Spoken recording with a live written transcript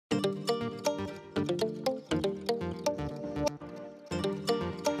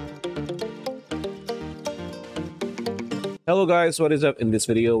Hello guys, what is up? In this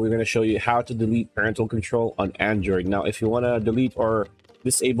video, we're going to show you how to delete parental control on Android. Now, if you want to delete or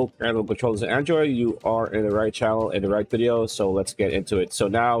disable parental controls on Android, you are in the right channel, in the right video. So let's get into it. So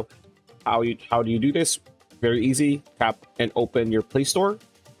now, how do you do this? Very easy. Tap and open your Play Store.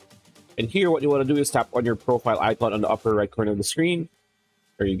 And here, what you want to do is tap on your profile icon on the upper right corner of the screen.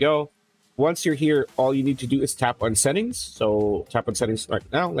 There you go. Once you're here, all you need to do is tap on settings. So tap on settings right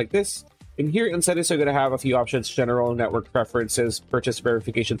now, like this. And here in settings, you're going to have a few options: general, network preferences, purchase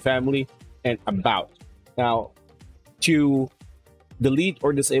verification, family, and about. Now, to delete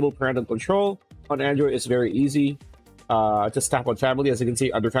or disable parental control on Android is very easy. Just tap on family. As you can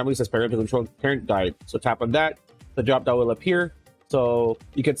see, under family says parental control parent guide. So tap on that. The drop down will appear. So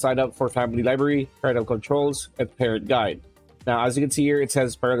you can sign up for family library, parental controls, and parent guide. Now, as you can see here, it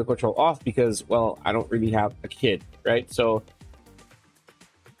says parental control off because, well, I don't really have a kid, right? So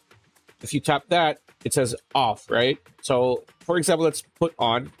if you tap that, it says off, right? So for example, let's put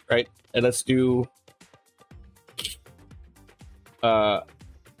on, right? And let's do a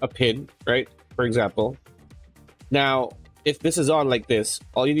pin, right? For example. Now, if this is on like this,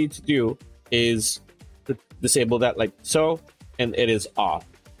 all you need to do is disable that like so, and it is off,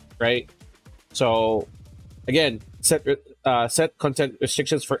 right? So again, set content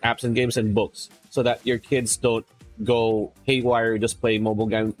restrictions for apps and games and books so that your kids don't go haywire just play mobile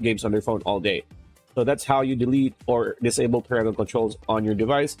games on their phone all day. So that's how you delete or disable parental controls on your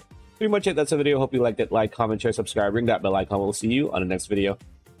device. Pretty much it. That's the video. Hope you liked it. Like, comment, share, subscribe, ring that bell icon. We'll see you on the next video.